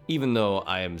 Even though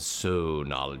I am so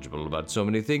knowledgeable about so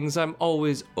many things, I'm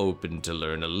always open to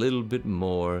learn a little bit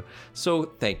more.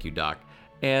 So thank you, Doc.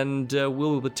 And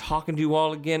we'll be talking to you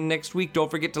all again next week. Don't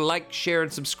forget to like, share,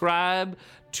 and subscribe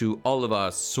to all of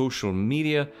our social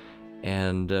media.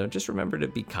 And just remember to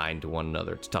be kind to one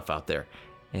another. It's tough out there.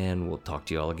 And we'll talk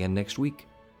to you all again next week.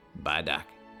 Bye, Doc.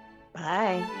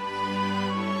 Bye.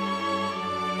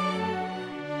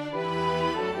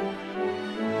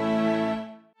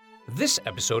 This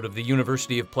episode of the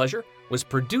University of Pleasure was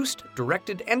produced,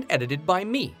 directed, and edited by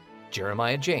me,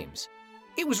 Jeremiah James.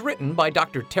 It was written by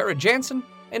Dr. Tara Jansen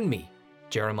and me,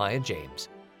 Jeremiah James.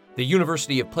 The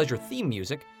University of Pleasure theme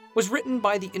music was written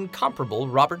by the incomparable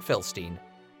Robert Felstein.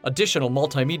 Additional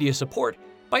multimedia support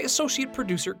by associate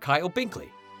producer Kyle Binkley.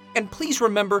 And please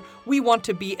remember, we want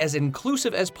to be as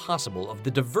inclusive as possible of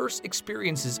the diverse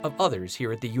experiences of others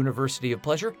here at the University of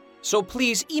Pleasure. So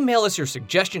please email us your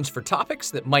suggestions for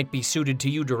topics that might be suited to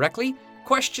you directly,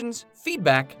 questions,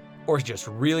 feedback, or just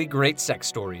really great sex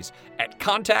stories at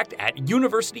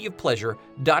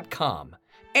contact@universityofpleasure.com.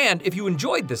 And if you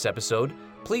enjoyed this episode,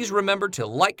 please remember to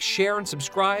like, share, and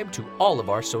subscribe to all of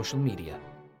our social media.